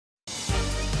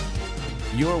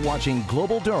You're watching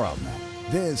Global Durham.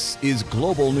 This is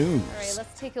Global News. All right,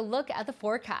 let's take a look at the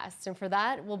forecast. And for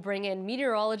that, we'll bring in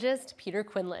meteorologist Peter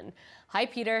Quinlan. Hi,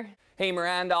 Peter. Hey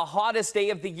Miranda, hottest day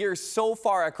of the year so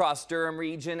far across Durham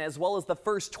region, as well as the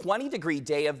first 20-degree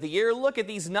day of the year. Look at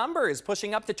these numbers,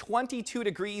 pushing up to 22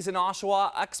 degrees in Oshawa,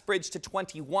 Uxbridge to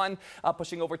 21,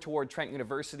 pushing over toward Trent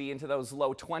University into those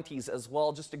low 20s as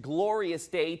well. Just a glorious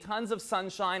day, tons of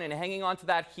sunshine and hanging on to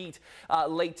that heat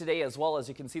late today as well. As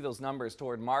you can see those numbers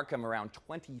toward Markham around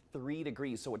 23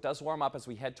 degrees. So it does warm up as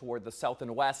we head toward the south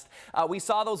and west. We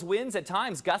saw those winds at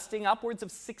times gusting upwards of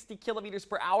 60 kilometers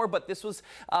per hour, but this was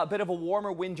a bit of a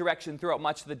warmer wind direction throughout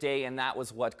much of the day, and that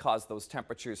was what caused those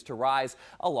temperatures to rise,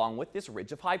 along with this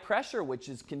ridge of high pressure, which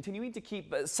is continuing to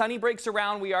keep sunny breaks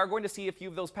around. We are going to see a few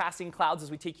of those passing clouds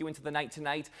as we take you into the night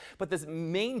tonight, but this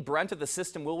main brunt of the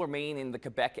system will remain in the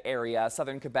Quebec area,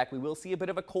 southern Quebec. We will see a bit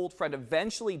of a cold front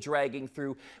eventually dragging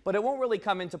through, but it won't really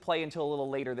come into play until a little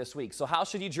later this week. So how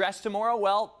should you dress tomorrow?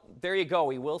 Well, there you go.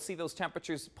 We will see those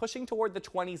temperatures pushing toward the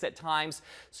 20s at times,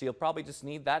 so you'll probably just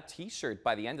need that t-shirt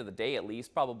by the end of the day at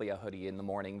least, probably a hoodie in the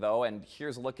morning though. And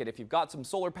here's a look at if you've got some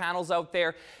solar panels out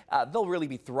there, they'll really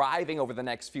be thriving over the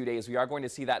next few days. We are going to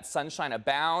see that sunshine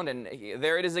abound, and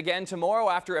there it is again tomorrow.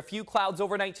 After a few clouds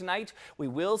overnight tonight, we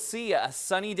will see a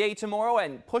sunny day tomorrow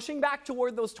and pushing back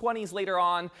toward those 20s later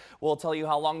on. We'll tell you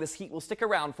how long this heat will stick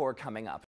around for coming up.